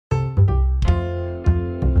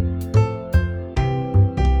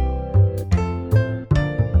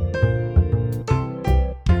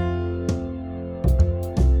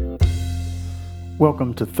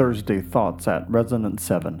Welcome to Thursday Thoughts at Resonance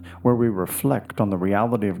 7, where we reflect on the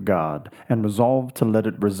reality of God and resolve to let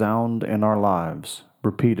it resound in our lives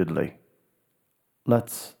repeatedly.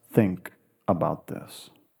 Let's think about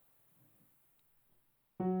this.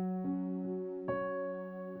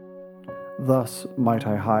 Thus might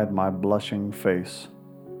I hide my blushing face,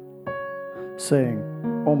 saying,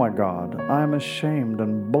 O my God, I am ashamed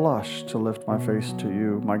and blush to lift my face to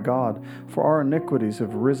you, my God, for our iniquities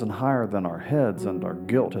have risen higher than our heads, and our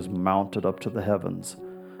guilt has mounted up to the heavens.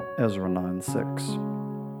 Ezra 9:6.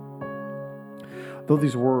 Though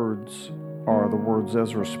these words are the words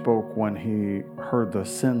Ezra spoke when he heard the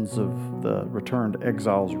sins of the returned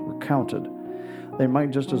exiles recounted, they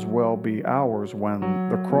might just as well be ours when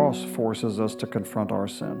the cross forces us to confront our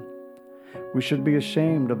sin. We should be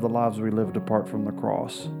ashamed of the lives we lived apart from the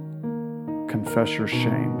cross. Confess your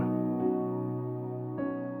shame.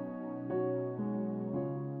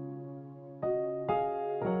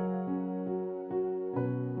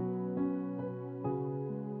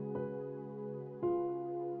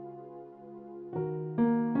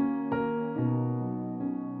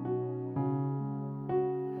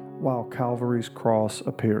 While Calvary's cross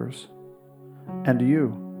appears. And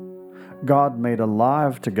you, God made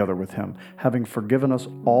alive together with him, having forgiven us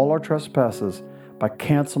all our trespasses by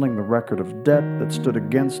canceling the record of debt that stood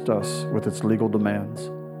against us with its legal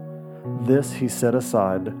demands. This he set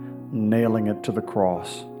aside, nailing it to the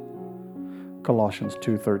cross. Colossians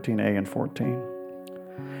 2:13a and 14.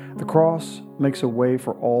 The cross makes a way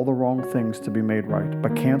for all the wrong things to be made right by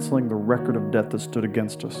canceling the record of debt that stood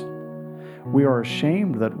against us. We are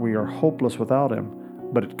ashamed that we are hopeless without him,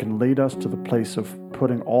 but it can lead us to the place of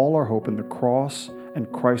putting all our hope in the cross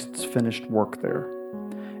and Christ's finished work there.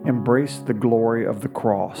 Embrace the glory of the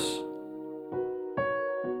cross.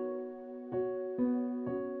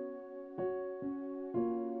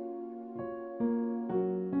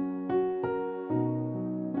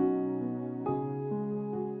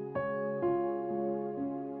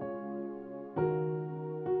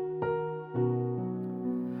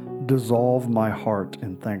 Dissolve my heart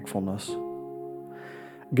in thankfulness,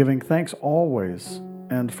 giving thanks always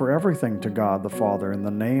and for everything to God the Father in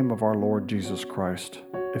the name of our Lord Jesus Christ.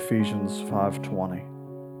 Ephesians 5:20.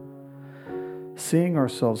 Seeing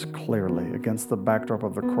ourselves clearly against the backdrop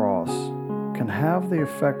of the cross can have the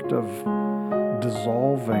effect of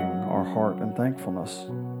dissolving our heart in thankfulness,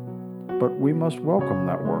 but we must welcome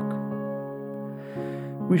that work.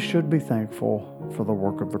 We should be thankful for the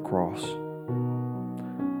work of the cross.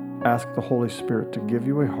 Ask the Holy Spirit to give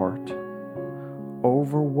you a heart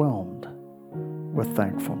overwhelmed with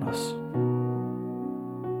thankfulness.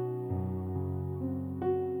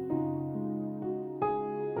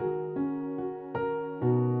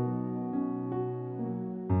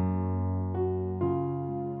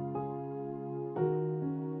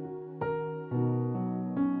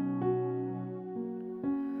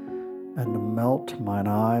 And melt mine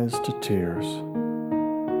eyes to tears.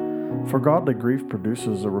 For godly grief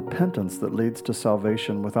produces a repentance that leads to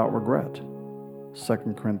salvation without regret.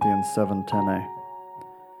 2 Corinthians 7:10a.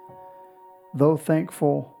 Though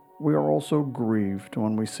thankful, we are also grieved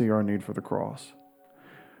when we see our need for the cross.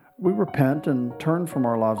 We repent and turn from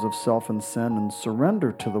our lives of self and sin and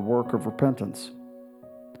surrender to the work of repentance.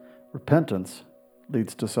 Repentance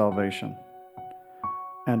leads to salvation,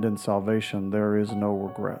 and in salvation there is no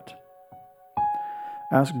regret.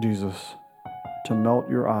 Ask Jesus to melt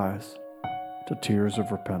your eyes to tears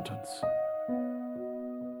of repentance.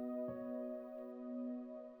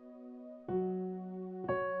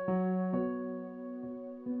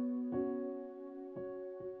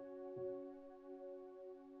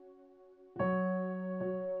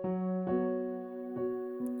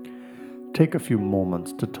 Take a few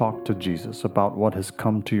moments to talk to Jesus about what has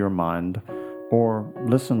come to your mind, or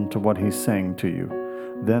listen to what he's saying to you.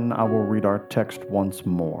 Then I will read our text once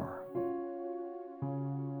more.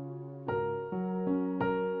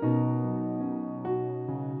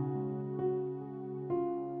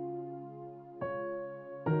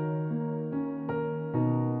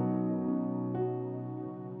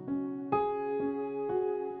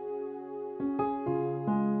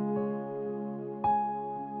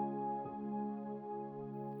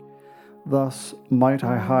 Thus might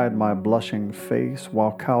I hide my blushing face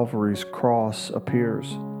while Calvary's cross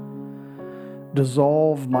appears.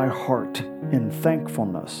 Dissolve my heart in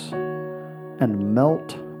thankfulness and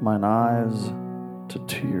melt mine eyes to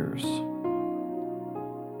tears.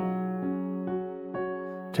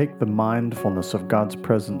 Take the mindfulness of God's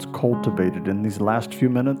presence cultivated in these last few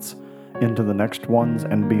minutes into the next ones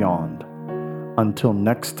and beyond. Until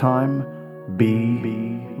next time,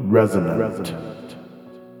 be resonant.